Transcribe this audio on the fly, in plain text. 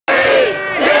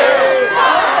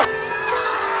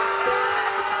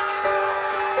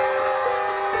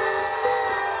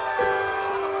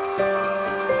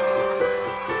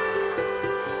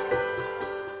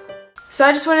So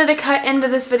I just wanted to cut into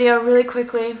this video really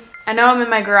quickly. I know I'm in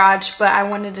my garage, but I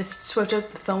wanted to switch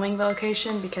up the filming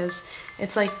location because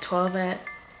it's like 12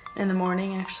 in the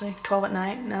morning, actually. 12 at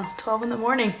night? No, 12 in the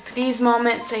morning. These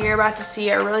moments that you're about to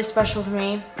see are really special to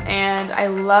me, and I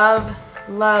love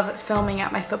filming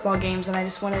at my football games, and I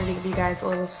just wanted to give you guys a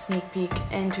little sneak peek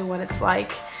into what it's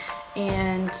like.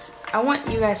 And I want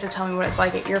you guys to tell me what it's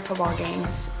like at your football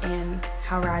games and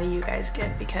how rowdy you guys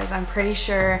get, because I'm pretty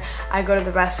sure I go to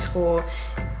the best school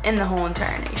in the whole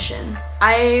entire nation.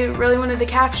 I really wanted to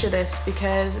capture this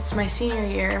because it's my senior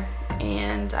year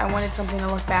and I wanted something to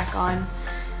look back on.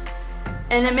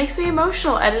 And it makes me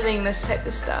emotional editing this type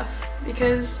of stuff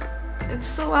because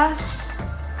it's the last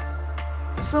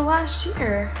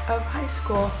year of high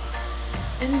school,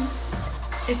 and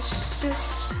it's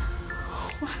just,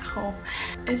 wow.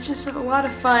 It's just a lot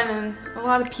of fun, and a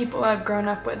lot of people I've grown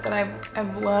up with that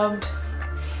I've loved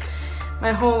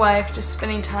my whole life, just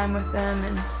spending time with them,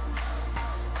 and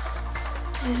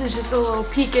this is just a little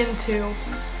peek into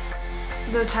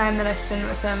the time that I spend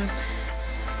with them.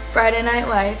 Friday Night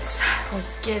Lights,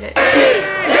 let's get it.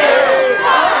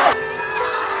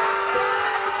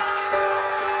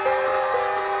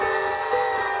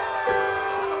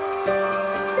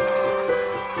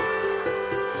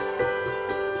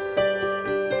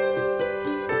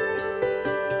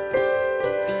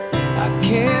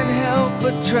 Can't help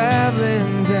but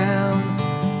traveling down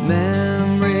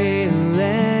memory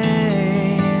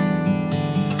lane.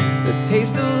 The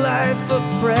taste of life, a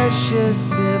precious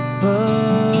sip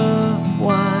of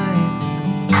wine.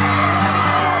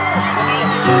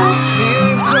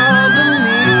 Feelings crawl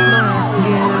beneath my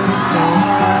skin, so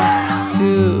hard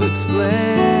to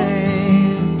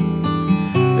explain.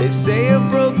 They say a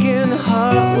broken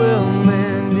heart will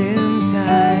mend in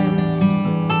time.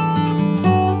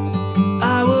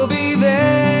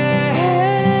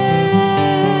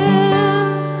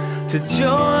 To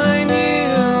join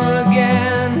you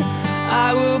again,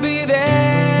 I will be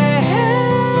there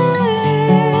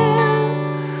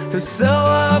to sew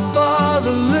up all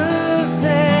the loose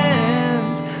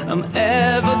ends. I'm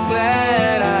ever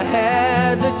glad I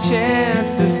had the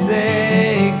chance to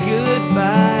say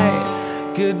goodbye,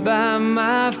 goodbye,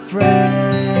 my friend.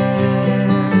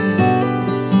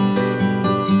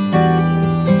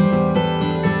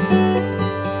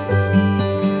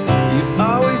 You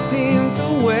always seem to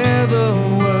wear the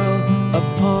world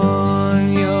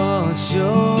upon your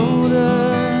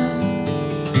shoulders.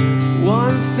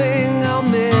 One thing I'll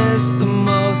miss the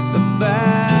most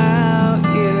about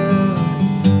you,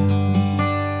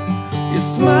 your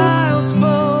smile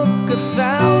spoke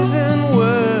 1,000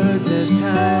 words as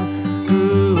time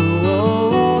grew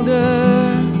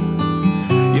older.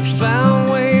 You found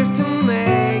ways to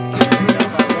make your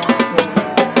grace.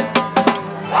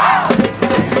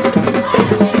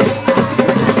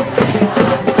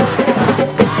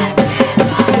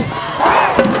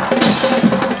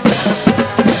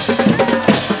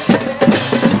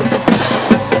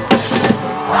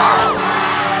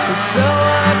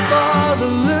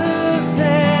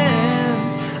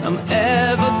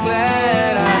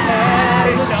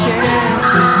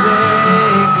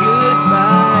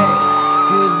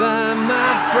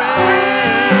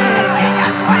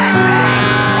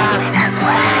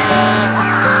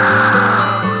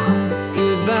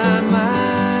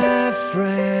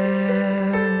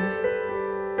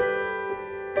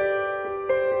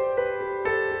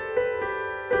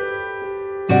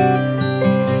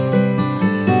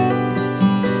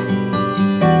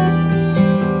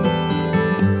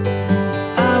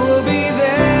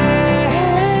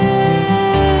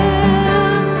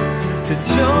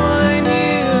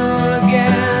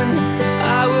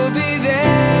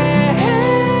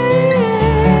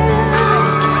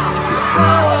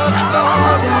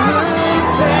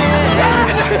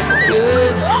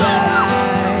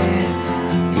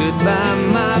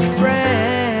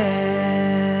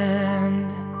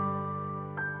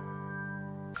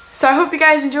 So I hope you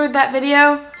guys enjoyed that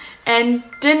video and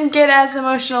didn't get as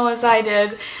emotional as I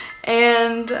did.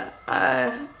 And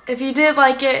if you did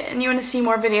like it and you want to see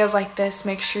more videos like this,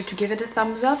 make sure to give it a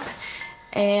thumbs up.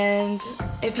 And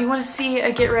if you want to see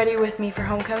a get ready with me for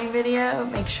homecoming video,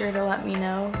 make sure to let me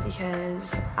know,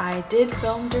 because I did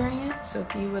film during it. So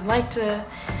if you would like to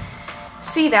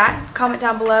see that, comment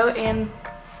down below and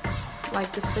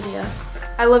like this video.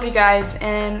 I love you guys,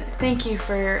 and thank you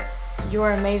for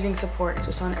your amazing support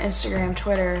just on Instagram,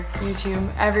 Twitter,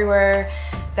 YouTube, everywhere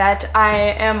that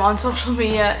I am on social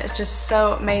media. It's just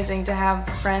so amazing to have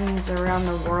friends around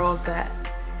the world that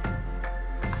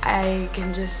I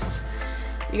can just,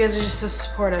 you guys are just so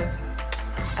supportive.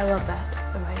 I love that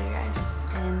about you guys.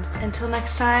 And until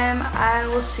next time, I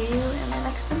will see you in my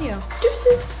next video.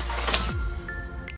 Deuces!